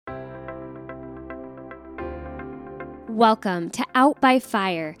Welcome to Out by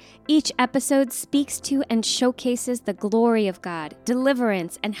Fire. Each episode speaks to and showcases the glory of God,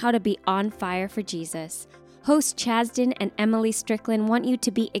 deliverance, and how to be on fire for Jesus. Hosts Chasden and Emily Strickland want you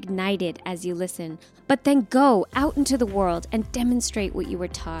to be ignited as you listen, but then go out into the world and demonstrate what you were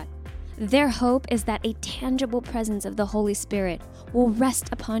taught. Their hope is that a tangible presence of the Holy Spirit will rest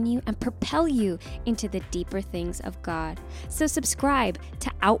upon you and propel you into the deeper things of God. So subscribe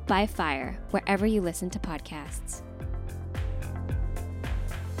to Out by Fire wherever you listen to podcasts.